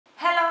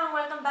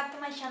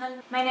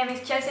channel. My name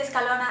is Chelsea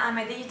Escalona. I'm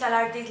a digital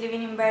artist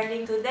living in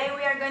Berlin. Today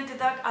we are going to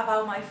talk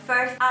about my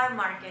first art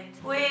market,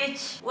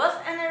 which was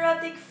an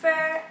erotic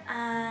fair,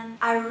 and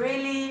I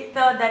really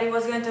thought that it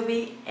was going to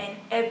be an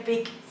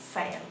epic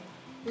fail.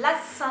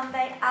 Last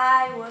Sunday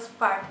I was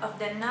part of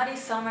the Naughty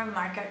Summer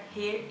Market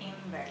here in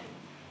Berlin.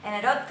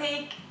 An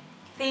erotic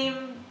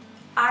themed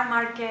art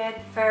market,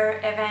 fair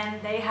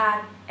event. They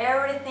had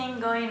everything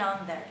going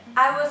on there.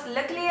 I was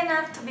lucky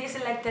enough to be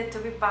selected to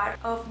be part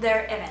of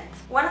their event.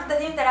 One of the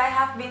things that I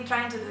have been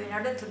trying to do in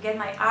order to get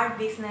my art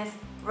business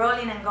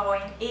rolling and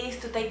going is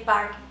to take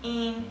part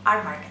in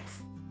art markets.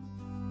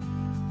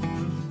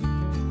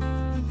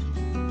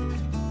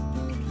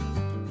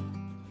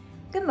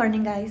 Good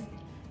morning, guys.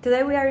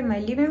 Today we are in my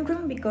living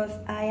room because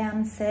I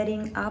am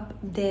setting up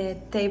the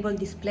table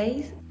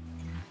displays.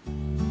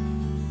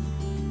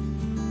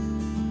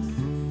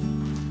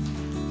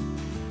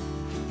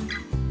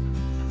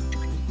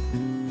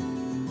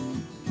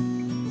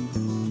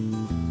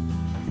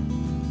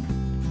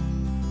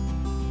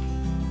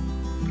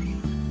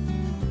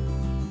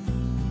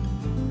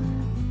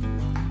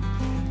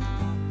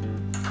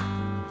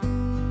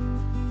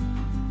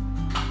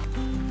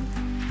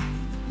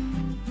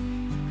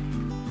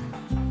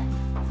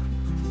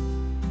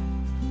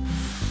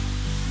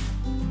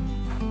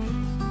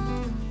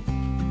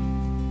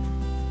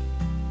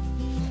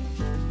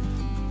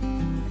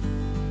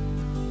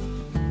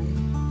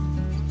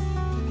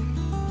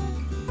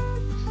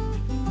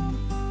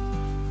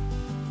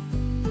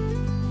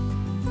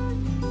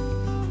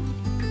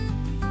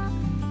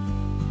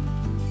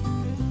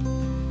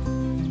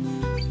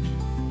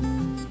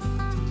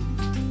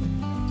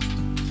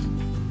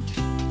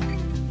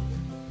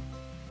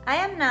 I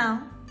am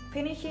now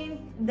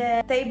finishing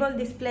the table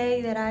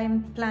display that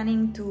I'm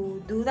planning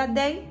to do that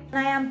day. And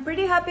I am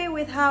pretty happy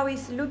with how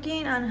it's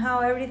looking and how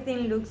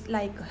everything looks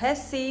like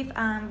cohesive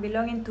and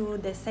belonging to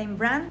the same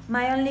brand.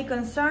 My only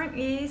concern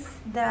is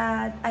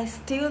that I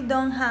still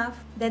don't have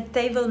the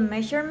table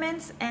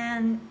measurements,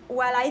 and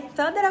while I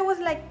thought that I was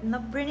like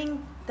not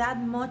bringing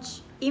that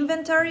much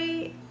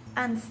inventory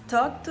and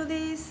stock to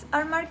this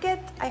art market,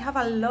 I have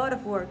a lot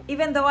of work,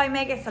 even though I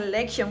make a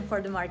selection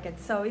for the market,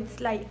 so it's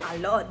like a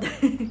lot.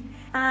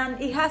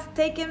 And it has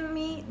taken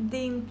me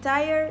the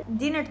entire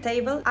dinner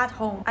table at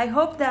home. I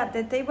hope that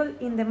the table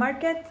in the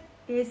market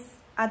is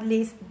at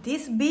least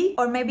this big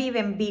or maybe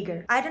even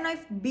bigger. I don't know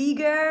if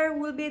bigger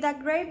will be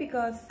that great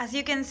because, as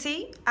you can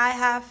see, I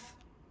have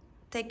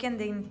taken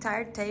the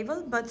entire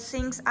table, but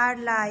things are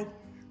like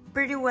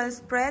pretty well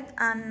spread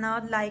and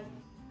not like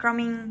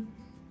crumbing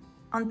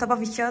on top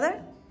of each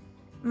other.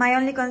 My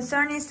only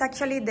concern is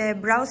actually the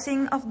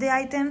browsing of the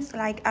items.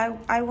 Like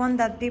I want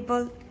that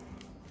people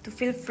to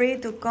feel free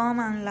to come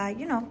and, like,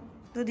 you know,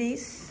 do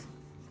this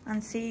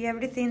and see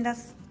everything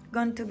that's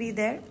going to be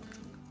there.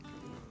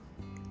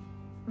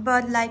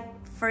 But like,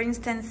 for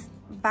instance,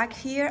 back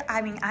here,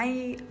 I mean,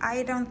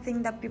 I don't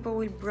think that people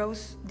will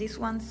browse this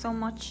one so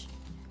much.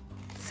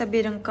 It's a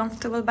bit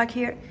uncomfortable back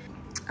here,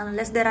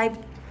 unless that I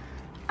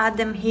add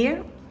them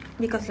here,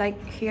 because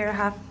like here I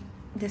have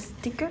the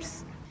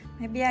stickers.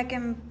 Maybe I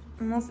can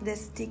move the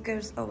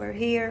stickers over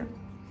here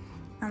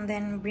and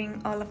then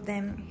bring all of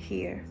them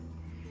here.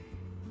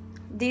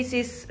 This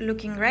is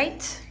looking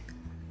great.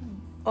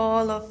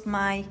 All of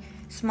my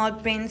small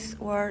prints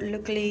were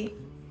luckily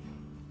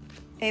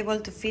able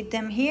to fit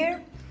them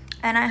here,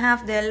 and I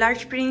have the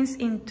large prints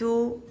in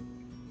two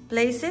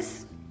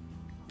places.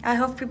 I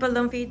hope people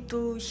don't feel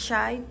too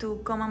shy to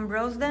come and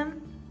browse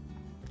them.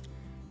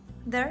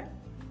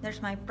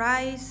 There's my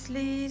price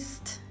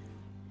list,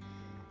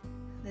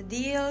 the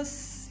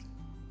deals.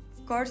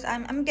 Of course,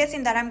 I'm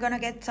guessing that I'm gonna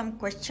get some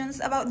questions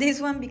about this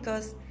one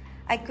because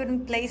I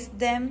couldn't place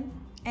them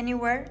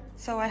anywhere,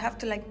 so I have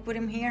to like put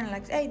them here and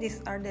like, hey,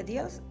 these are the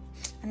deals.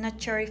 I'm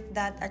not sure if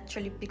that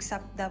actually picks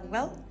up that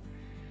well.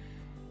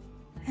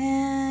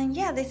 And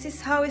yeah, this is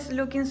how it's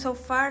looking so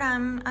far.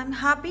 I'm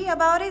happy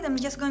about it. I'm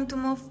just going to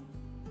move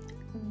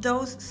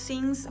those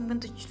things. I'm going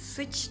to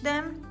switch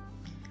them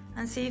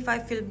and see if I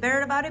feel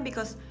better about it,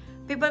 because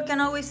people can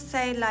always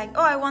say like,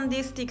 oh, I want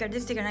this sticker,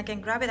 and I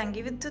can grab it and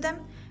give it to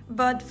them.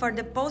 But for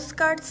the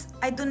postcards,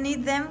 I don't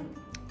need them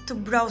to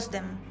browse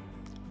them,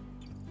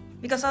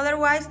 because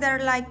otherwise there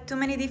are like too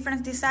many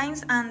different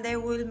designs and they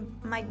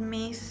might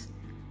miss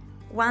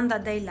one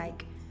that they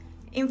like.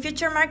 In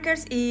future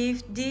markers,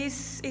 if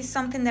this is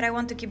something that I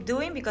want to keep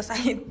doing, because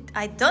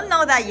I don't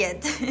know that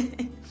yet,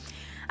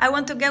 I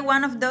want to get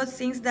one of those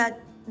things that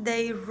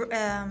they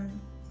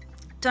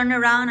turn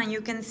around and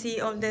you can see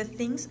all the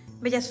things.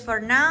 But just for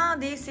now,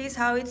 this is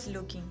how it's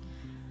looking.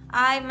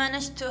 I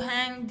managed to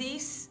hang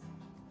this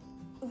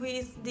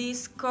with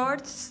these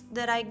cords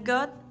that I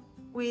got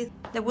with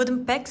the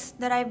wooden pegs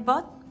that I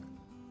bought.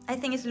 I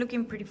think it's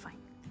looking pretty fine.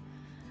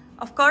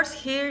 Of course,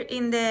 here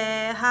in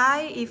the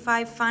high, if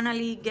I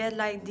finally get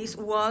like this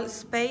wall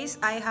space,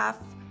 I have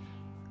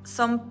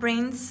some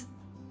prints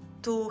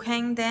to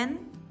hang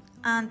then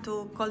and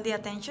to call the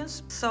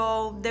attentions.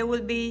 So there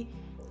will be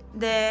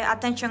the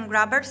attention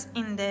grabbers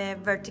in the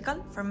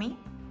vertical for me.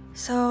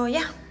 So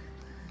yeah,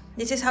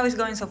 this is how it's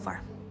going so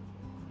far.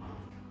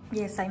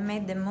 Yes, I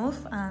made the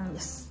move, and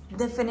yes,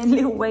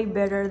 definitely way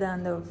better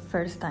than the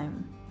first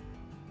time.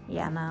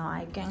 Yeah, now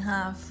I can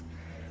have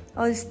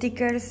all the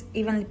stickers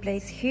evenly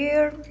placed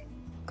here,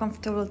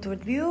 comfortable to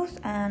views,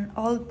 and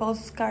all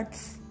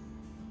postcards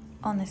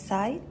on the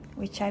side,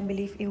 which I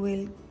believe it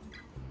will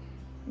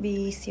be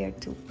easier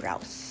to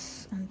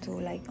browse and to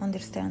like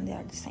understand they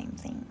are the same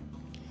thing.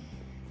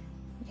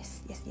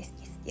 Yes, yes, yes,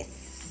 yes,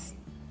 yes.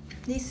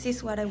 This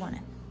is what I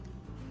wanted.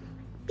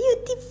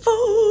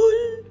 Beautiful!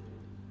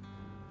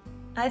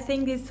 I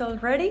think it's all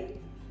ready.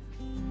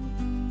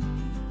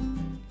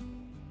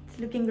 It's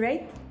looking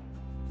great.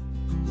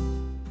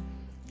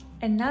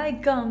 And now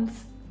it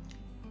comes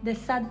the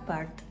sad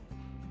part.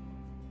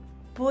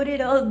 Put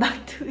it all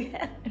back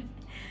together.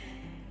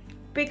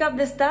 Pick up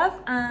the stuff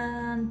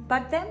and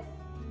pack them.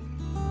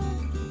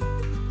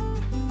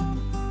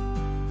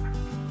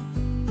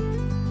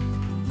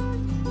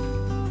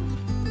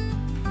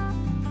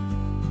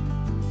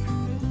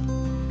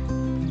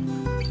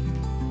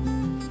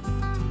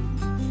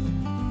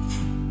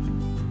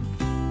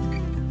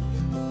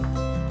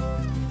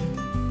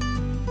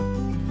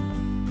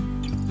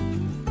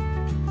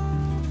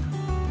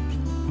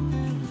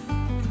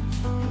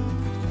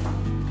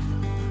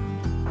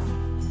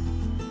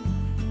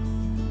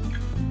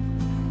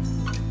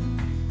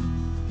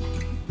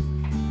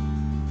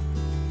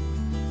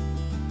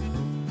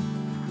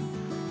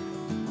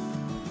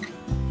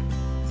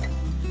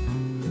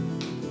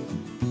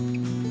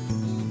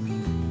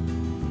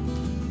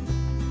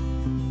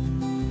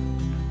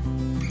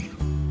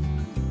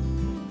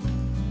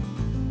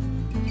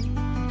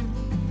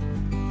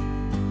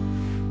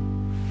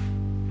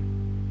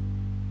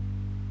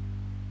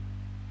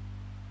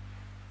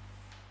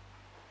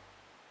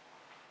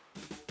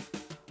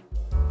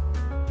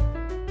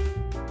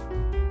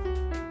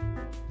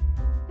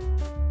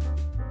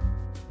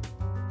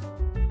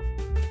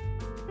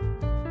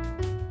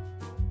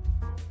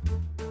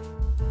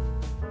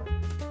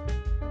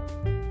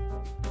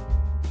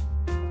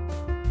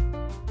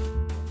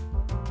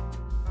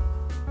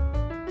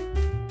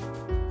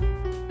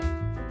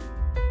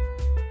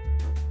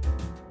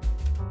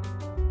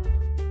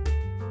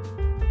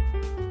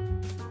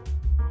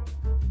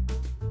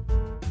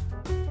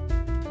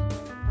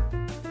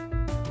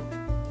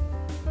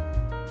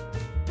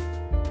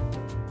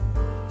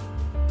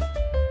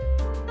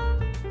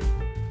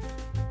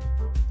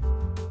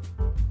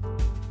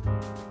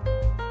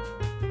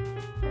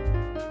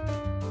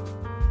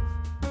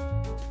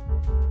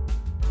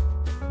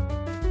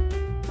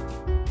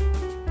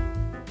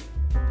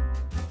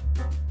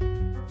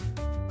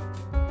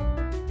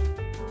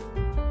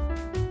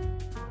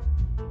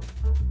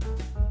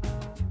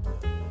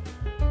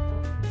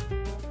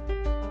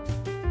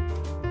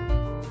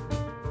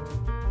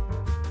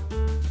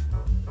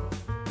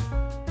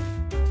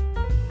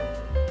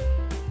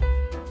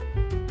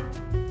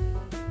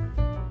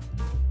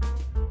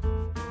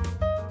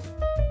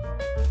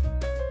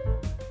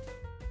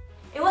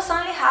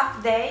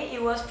 Half day.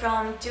 It was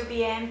from 2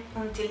 p.m.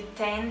 until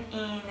 10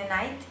 in the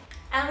night,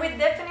 and we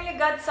definitely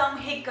got some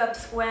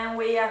hiccups when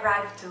we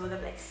arrived to the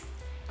place.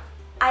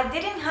 I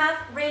didn't have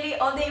really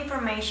all the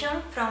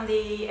information from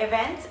the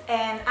event,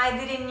 and I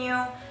didn't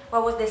know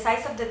what was the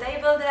size of the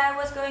table that I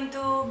was going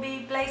to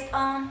be placed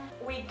on.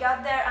 We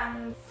got there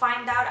and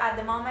find out at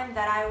the moment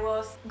that I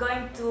was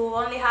going to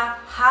only have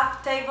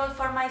half table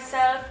for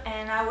myself,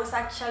 and I was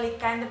actually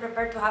kind of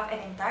prepared to have an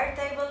entire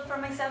table for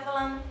myself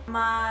alone.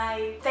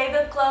 My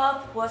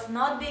tablecloth was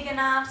not big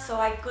enough, so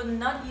I could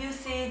not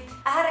use it.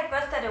 I had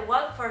requested a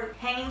wall for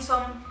hanging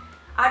some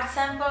art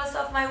samples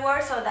of my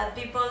work so that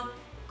people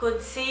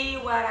could see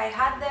what I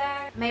had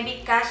there,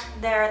 maybe catch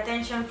their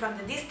attention from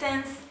the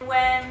distance.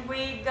 When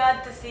we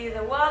got to see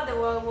the wall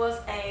was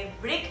a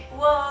brick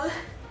wall,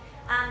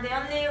 and the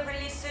only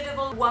really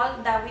suitable wall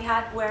that we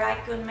had where I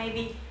could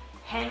maybe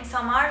hang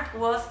some art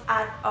was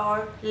at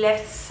our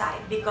left side,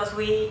 because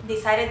we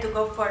decided to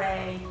go for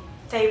a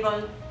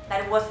table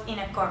that was in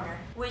a corner,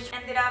 which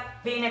ended up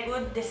being a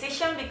good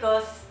decision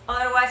because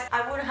otherwise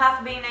I wouldn't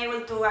have been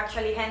able to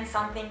actually hang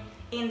something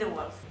in the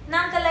walls.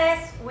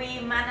 Nonetheless, we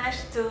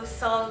managed to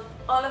solve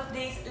all of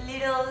these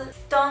little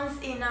stones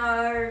in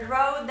our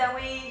road that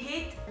we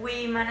hit.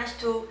 We managed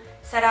to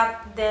set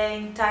up the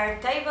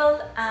entire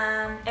table,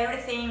 and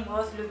everything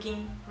was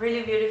looking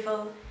really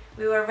beautiful.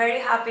 We were very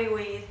happy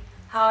with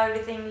how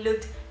everything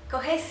looked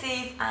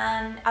cohesive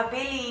and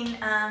appealing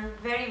and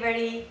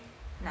very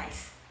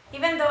nice.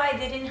 Even though I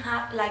didn't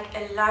have like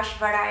a large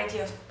variety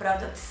of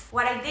products,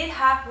 what I did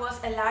have was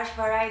a large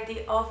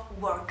variety of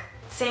work.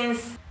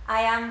 Since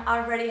I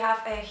already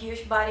have a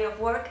huge body of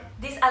work,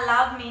 this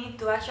allowed me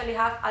to actually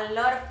have a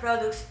lot of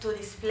products to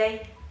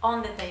display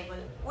on the table.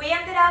 We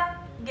ended up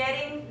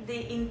getting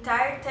the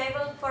entire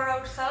table for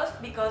ourselves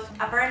because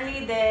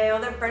apparently the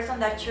other person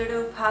that should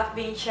have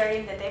been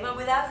sharing the table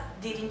with us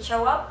didn't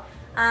show up,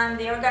 and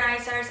the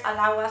organizers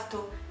allow us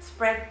to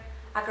spread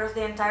across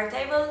the entire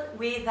table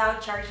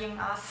without charging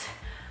us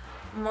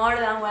more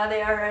than what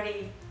they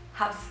already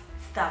have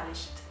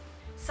established.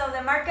 So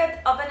the market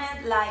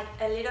opened like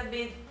a little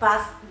bit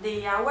past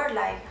the hour,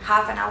 like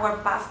half an hour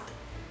past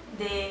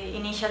the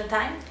initial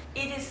time.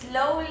 It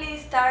slowly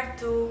started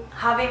to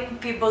having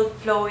people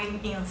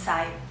flowing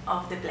inside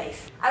of the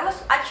place. I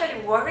was actually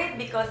worried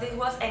because this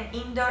was an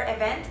indoor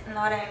event,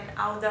 not an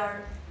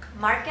outdoor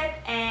market,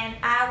 and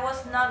I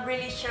was not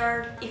really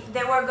sure if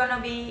there were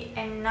gonna be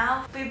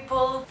enough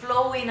people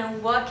flowing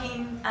and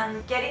walking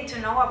and getting to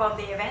know about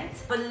the event.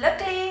 But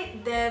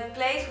luckily the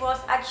place was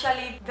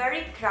actually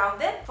very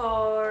crowded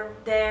for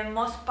the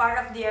most part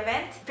of the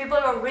event. People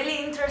were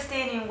really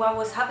interested in what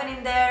was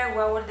happening there,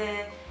 what were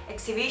the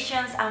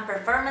exhibitions and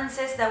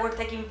performances that were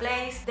taking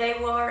place. They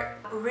were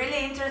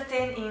really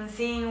interested in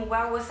seeing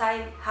what was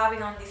I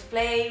having on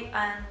display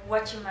and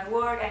watching my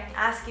work and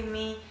asking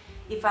me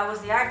if I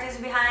was the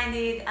artist behind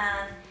it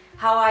and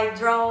how I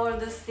draw all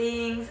those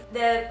things.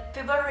 The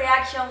people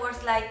reaction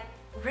was like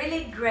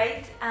really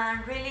great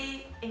and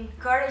really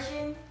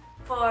encouraging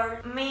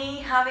for me,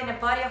 having a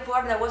body of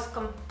work that was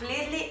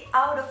completely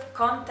out of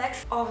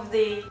context of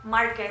the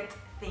market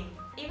thing.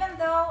 Even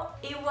though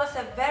it was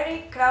a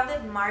very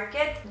crowded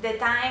market, the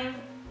time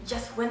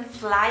just went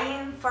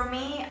flying for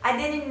me. I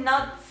did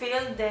not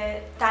feel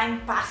the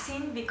time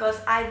passing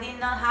because I did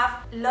not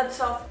have lots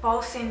of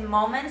pausing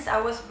moments. I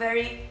was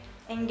very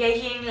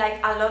engaging like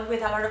a lot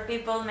with a lot of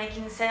people,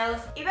 making sales.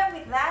 Even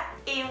with that,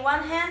 in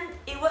one hand,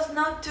 it was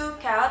not too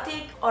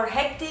chaotic or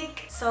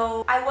hectic,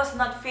 so I was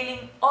not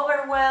feeling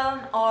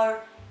overwhelmed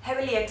or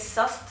heavily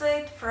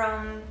exhausted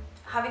from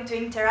having to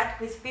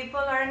interact with people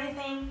or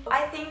anything.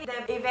 I think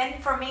the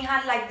event for me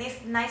had like this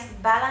nice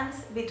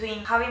balance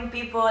between having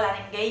people and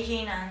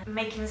engaging and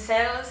making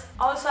sales.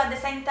 Also at the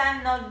same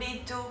time not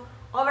be too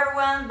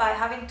overwhelmed by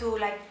having to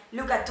like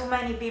look at too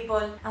many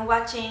people and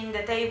watching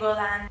the table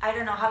and I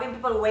don't know, having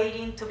people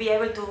waiting to be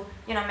able to,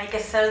 you know, make a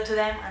sale to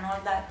them and all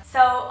that. So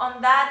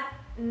on that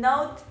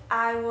note,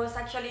 I was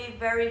actually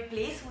very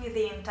pleased with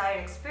the entire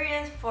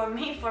experience. For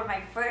me, for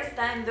my first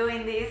time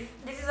doing this.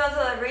 This is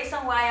also the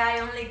reason why I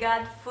only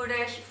got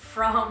footage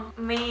from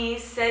me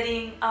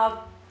setting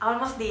up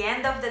almost the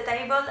end of the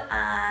table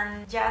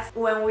and just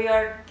when we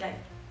are like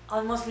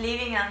almost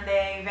leaving and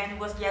the event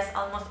was just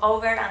almost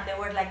over and there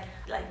were like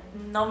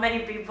not many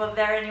people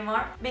there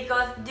anymore,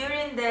 because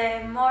during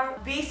the more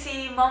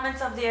busy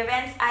moments of the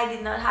events I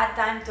did not have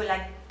time to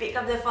like pick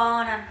up the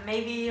phone and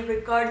maybe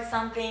record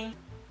something.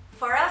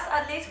 For us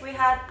at least, we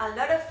had a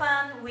lot of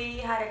fun, we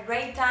had a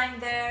great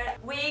time there.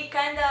 We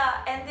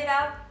kinda ended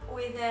up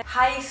with a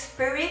high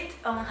spirit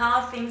on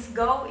how things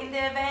go in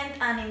the event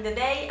and in the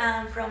day,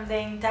 and from the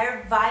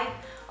entire vibe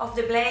of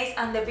the place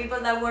and the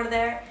people that were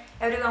there.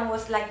 Everyone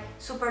was like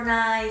super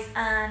nice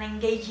and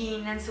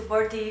engaging and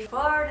supportive.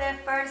 For the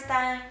first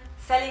time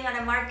selling on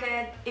a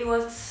market, it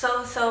was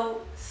so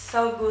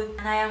good,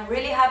 and I am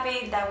really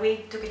happy that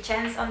we took a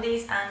chance on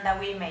this and that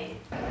we made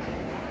it.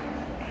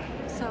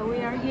 So we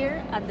are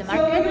here at the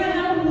market. So we're gonna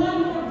have one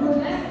more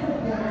burlesque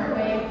performer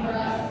waiting for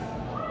us.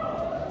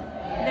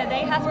 The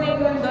day has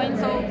been going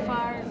so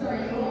far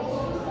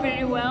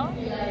pretty well,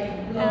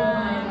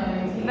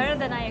 better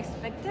than I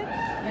expected,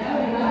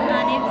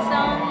 and it's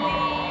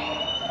only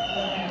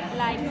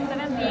like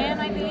 7 p.m.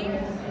 I believe.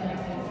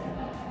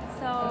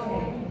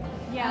 So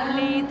yeah,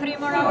 only 3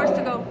 more hours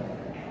to go.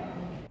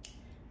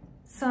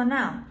 So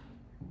now,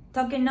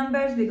 talking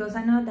numbers, because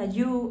I know that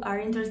you are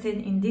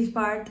interested in this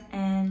part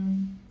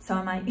and so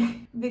am I.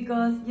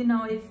 Because you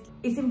know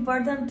it's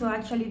important to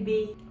actually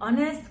be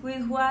honest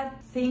with what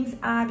things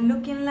are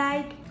looking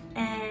like,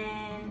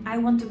 and I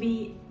want to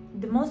be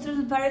the most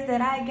transparent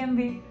that I can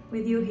be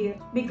with you here,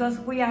 because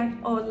we are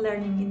all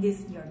learning in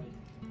this journey.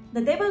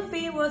 The table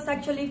fee was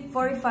actually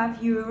 45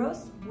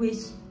 euros, which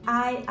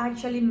I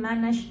actually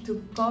managed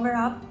to cover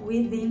up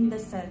within the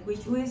set,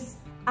 which was,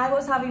 I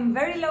was having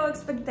very low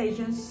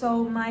expectations,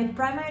 so my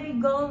primary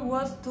goal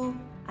was to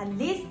at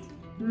least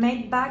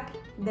make back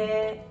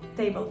the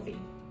table fee,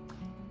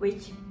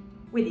 which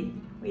we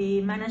did. We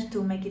managed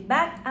to make it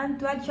back and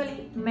to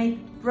actually make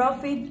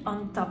profit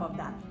on top of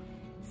that.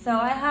 So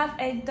I have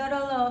a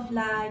total of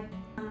like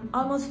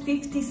almost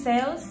 50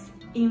 sales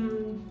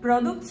in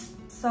products.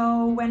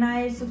 So when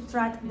I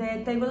subtract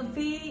the table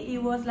fee,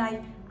 it was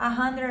like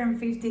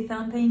 150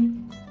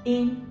 something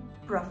in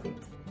profit.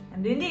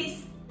 I'm doing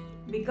this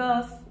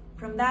because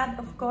from that,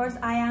 of course,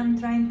 I am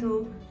trying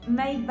to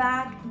make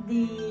back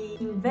the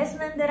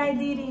investment that I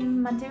did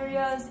in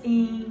materials,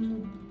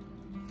 in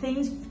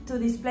things to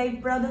display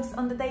products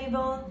on the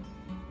table,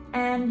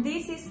 and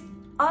this is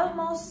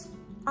almost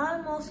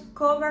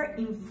covered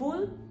in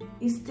full.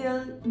 It's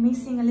still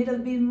missing a little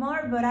bit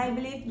more, but I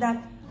believe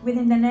that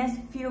within the next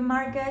few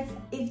markets,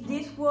 if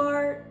this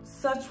were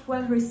such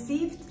well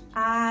received,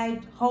 I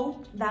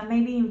hope that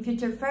maybe in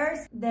future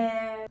fairs the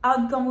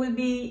outcome will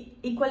be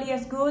equally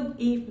as good,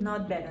 if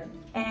not better.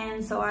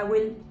 And so I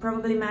will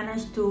probably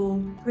manage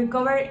to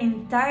recover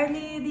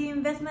entirely the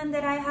investment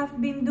that I have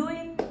been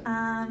doing,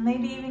 and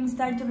maybe even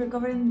start to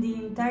recover the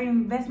entire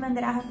investment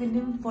that I have been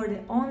doing for the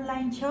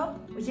online shop,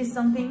 which is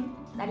something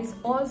that is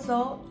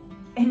also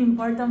an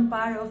important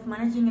part of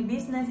managing a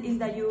business is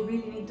that you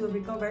really need to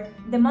recover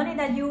the money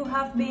that you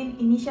have been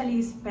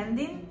initially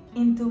spending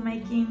into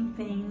making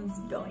things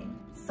going.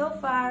 So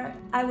far,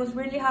 I was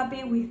really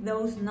happy with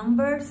those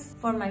numbers.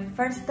 For my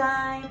first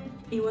time,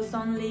 it was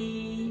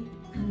only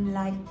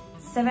like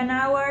 7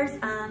 hours,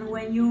 and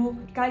when you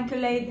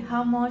calculate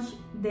how much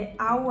the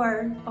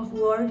hour of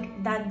work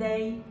that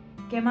day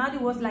came out,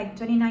 it was like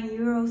 29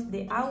 euros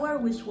the hour,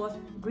 which was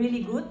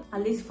really good,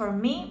 at least for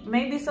me.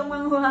 Maybe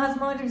someone who has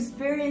more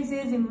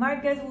experiences in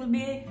markets will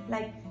be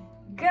like,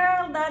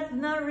 girl, that's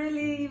not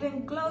really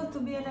even close to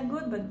being a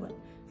good, but well,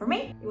 for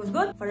me, it was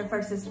good. For the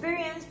first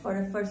experience, for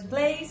the first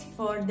place,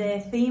 for the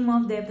theme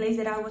of the place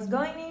that I was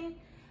going in,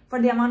 for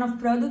the amount of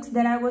products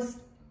that I was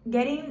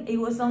getting, it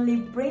was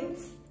only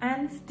prints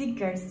and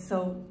stickers,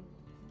 so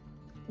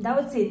that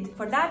was it.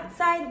 For that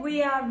side,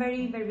 we are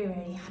very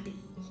happy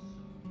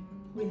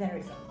with the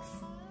results.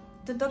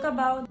 To talk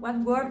about what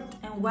worked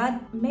and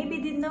what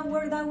maybe did not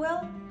work that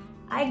well,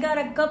 I got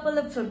a couple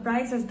of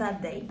surprises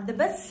that day. The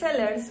best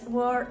sellers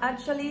were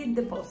actually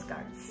the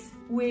postcards,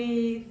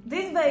 with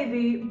this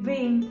baby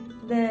being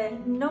the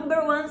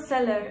 #1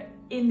 seller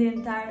in the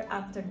entire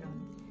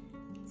afternoon.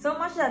 So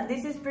much that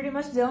this is pretty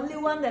much the only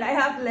one that I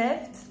have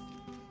left.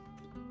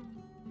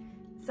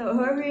 So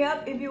hurry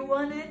up if you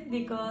want it,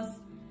 because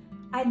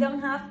I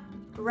don't have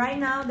right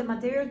now the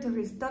material to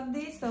restock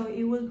this, so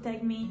it will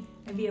take me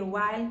maybe a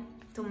while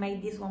to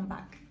make this one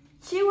back.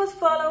 She was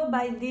followed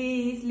by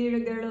this little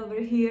girl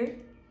over here.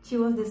 She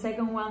was the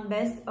second one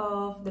best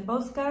of the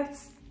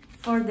postcards.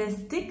 For the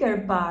sticker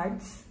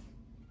parts,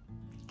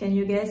 can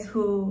you guess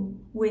who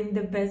win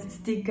the best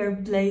sticker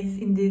place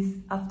in this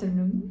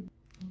afternoon?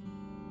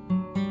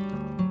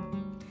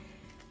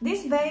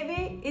 This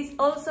baby is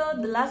also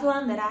the last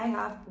one that I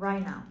have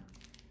right now.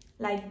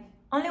 Like,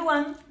 only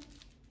one.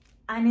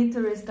 I need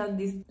to restock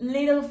these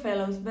little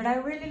fellows, but I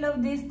really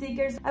love these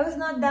stickers. I was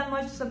not that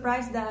much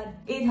surprised that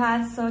it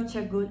has such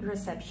a good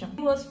reception.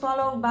 It was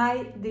followed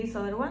by this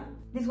other one.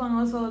 This one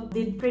also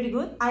did pretty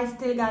good. I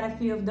still got a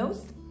few of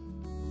those.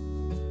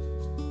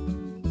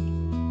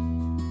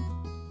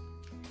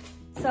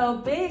 So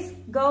please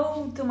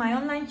go to my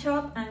online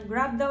shop and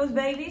grab those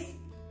babies,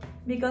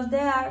 because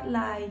they are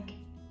like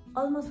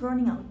almost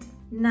running out.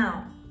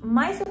 Now,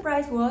 my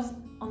surprise was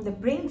on the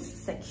prints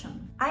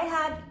section. I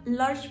had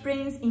large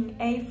prints in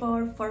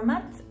A4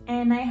 format,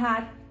 and I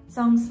had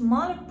some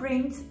small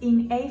prints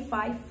in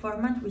A5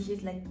 format, which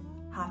is like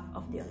half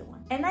of the other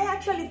one. And I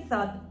actually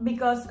thought,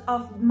 because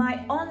of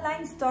my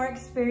online store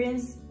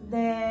experience,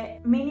 the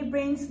mini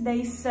prints,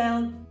 they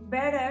sell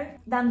better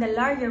than the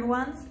larger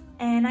ones,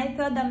 and I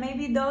thought that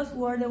maybe those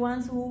were the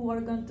ones who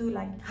were going to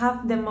like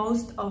have the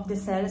most of the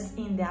sales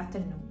in the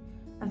afternoon.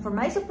 And for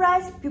my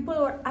surprise, people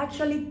were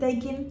actually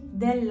taking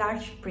the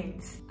large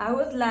prints. I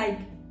was like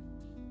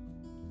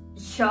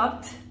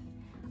shocked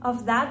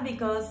of that,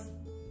 because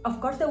of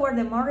course they were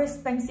the more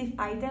expensive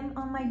item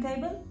on my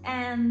table,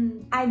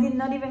 and I did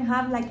not even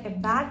have like a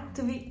bag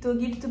to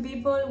give to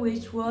people,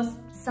 which was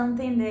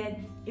something that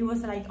it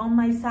was like on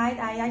my side.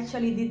 I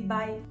actually did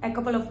buy a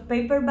couple of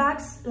paper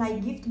bags,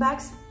 like gift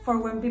bags, for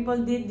when people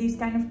did these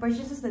kind of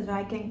purchases, that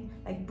I can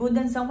like put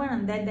them somewhere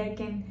and that they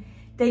can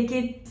take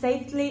it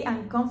safely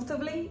and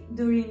comfortably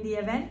during the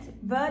event.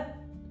 But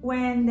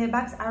when the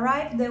bags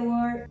arrived, they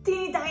were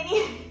teeny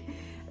tiny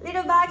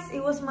little bags.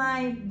 It was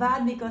my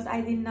bad, because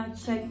I did not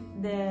check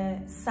the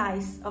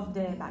size of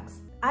the bags.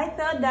 I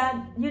thought that,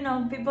 you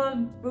know,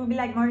 people would be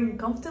like more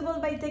uncomfortable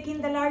by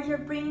taking the larger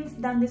prints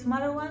than the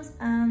smaller ones,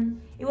 and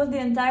it was the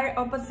entire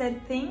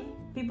opposite thing.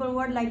 People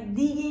were like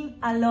digging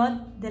a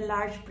lot the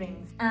large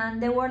prints,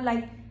 and they were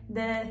like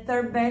the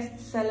third best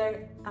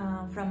seller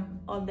from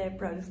all the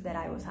products that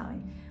I was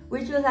having,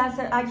 which was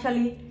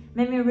actually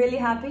made me really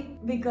happy,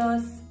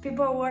 because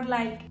people were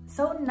like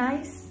so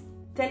nice,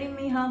 telling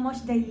me how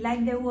much they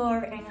like the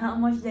work and how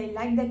much they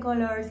like the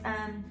colors,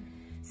 and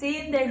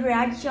seeing their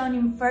reaction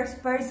in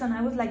first person.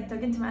 I was like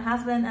talking to my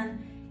husband, and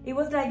it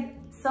was like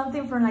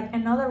something from like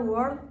another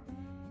world.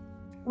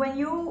 When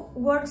you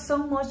work so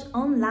much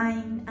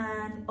online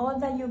and all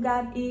that you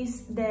got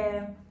is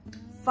the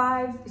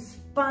 5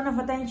 span of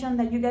attention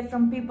that you get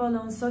from people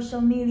on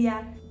social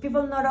media,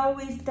 people not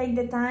always take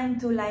the time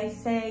to like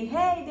say,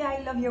 hey,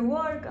 I love your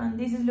work and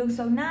this looks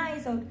so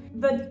nice.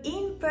 But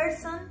in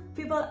person,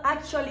 people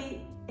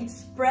actually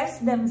express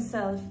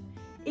themselves.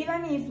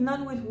 Even if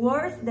not with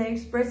words, they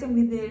express it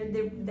with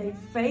their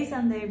face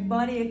and their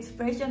body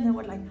expression. They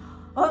were like,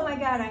 oh my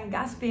God, I'm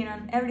gasping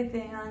and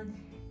everything, and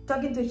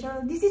talking to each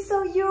other, this is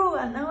so you.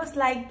 And I was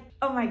like,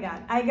 oh my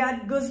God, I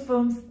got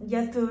goosebumps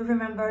just to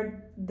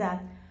remember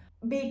that.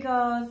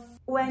 Because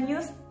when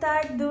you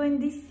start doing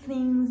these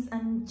things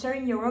and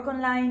sharing your work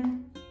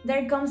online,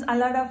 there comes a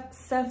lot of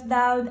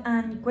self-doubt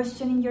and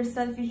questioning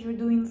yourself if you're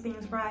doing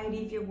things right,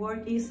 if your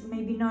work is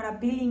maybe not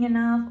appealing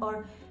enough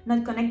or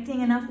not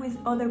connecting enough with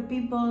other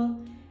people.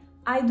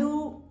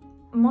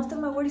 Most of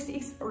my work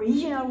is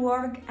original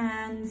work,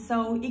 and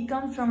so it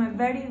comes from a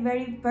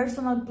very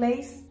personal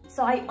place.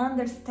 So I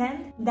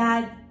understand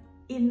that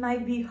it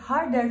might be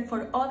harder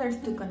for others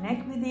to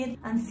connect with it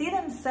and see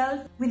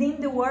themselves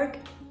within the work,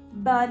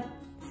 but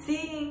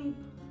seeing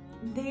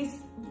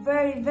these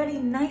very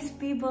nice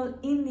people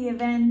in the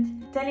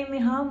event telling me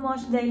how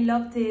much they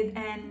loved it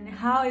and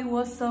how it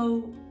was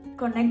so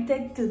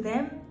connected to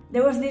them.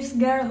 There was this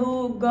girl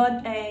who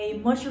got a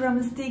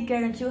mushroom sticker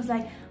and she was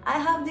like, I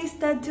have this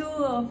tattoo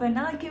of an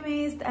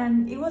alchemist,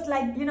 and it was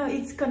like, you know,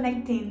 it's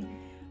connecting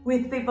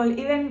with people.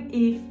 Even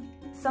if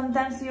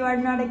sometimes you are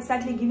not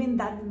exactly giving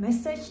that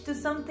message to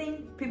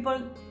something,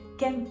 people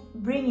can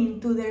bring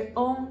into their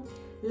own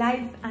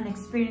life and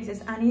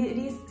experiences, and it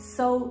is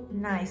so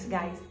nice,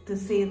 guys, to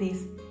see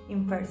this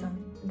in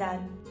person, that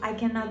I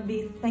cannot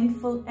be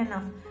thankful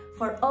enough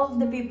for all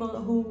the people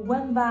who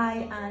went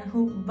by and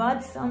who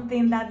bought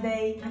something that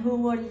day and who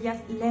were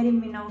just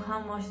letting me know how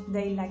much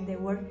they like their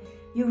work.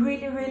 You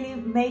really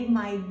made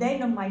my day,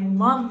 not my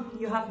month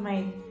you have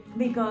made,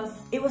 because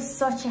it was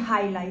such a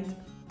highlight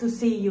to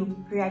see you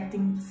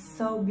reacting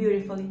so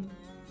beautifully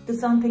to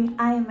something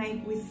I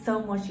made with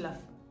so much love,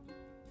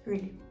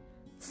 really.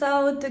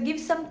 So to give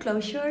some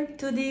closure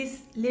to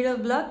this little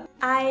vlog,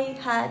 I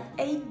had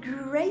a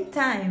great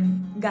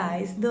time,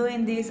 guys,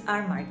 doing these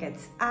art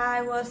markets.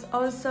 I was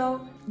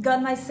also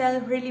got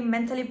myself really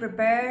mentally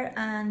prepared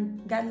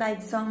and got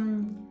like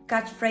some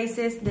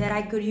catchphrases that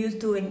I could use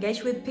to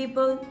engage with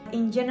people.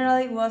 In general,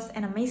 it was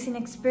an amazing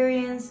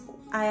experience.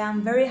 I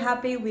am very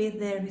happy with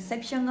the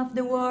reception of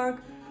the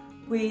work,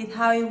 with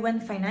how it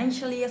went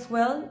financially as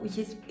well, which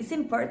is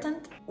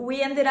important.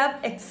 We ended up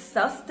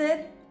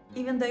exhausted.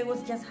 Even though it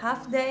was just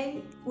half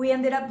day, we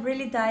ended up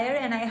really tired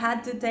and I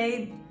had to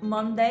take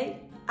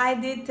Monday. I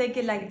did take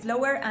it like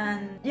slower,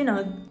 and you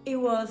know, it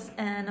was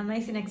an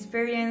amazing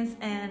experience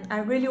and I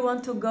really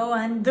want to go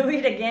and do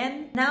it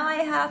again. Now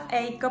I have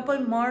a couple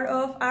more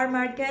of art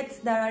markets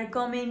that are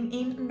coming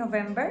in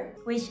November,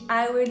 which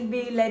I will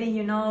be letting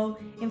you know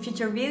in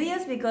future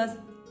videos, because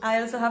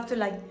I also have to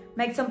like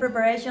make some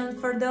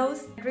preparations for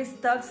those,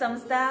 restock some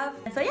stuff.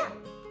 So yeah,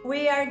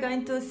 we are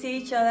going to see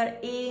each other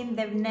in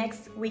the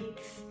next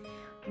week's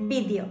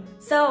video.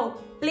 So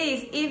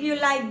please, if you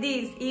like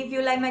this, if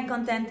you like my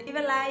content, if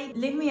you like,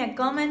 leave me a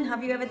comment.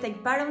 Have you ever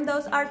taken part on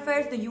those art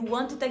fairs? Do you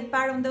want to take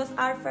part on those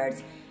art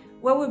fairs?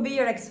 What would be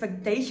your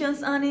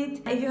expectations on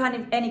it? If you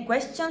have any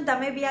questions that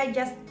maybe I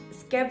just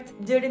skipped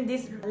during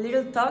this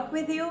little talk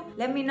with you,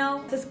 let me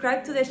know.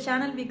 Subscribe to the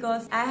channel,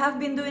 because I have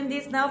been doing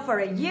this now for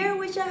a year,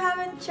 which I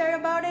haven't shared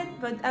about it,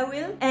 but I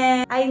will.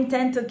 And I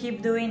intend to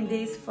keep doing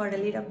this for a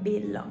little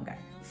bit longer.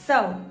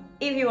 So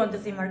if you want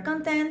to see more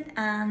content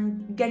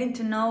and getting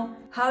to know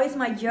how is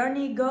my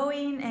journey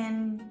going,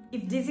 and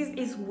if this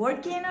is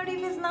working or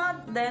if it's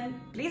not,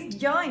 then please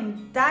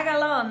join, tag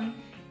along,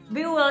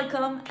 be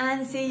welcome,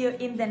 and see you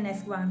in the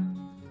next one.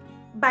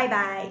 Bye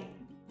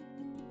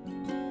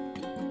bye.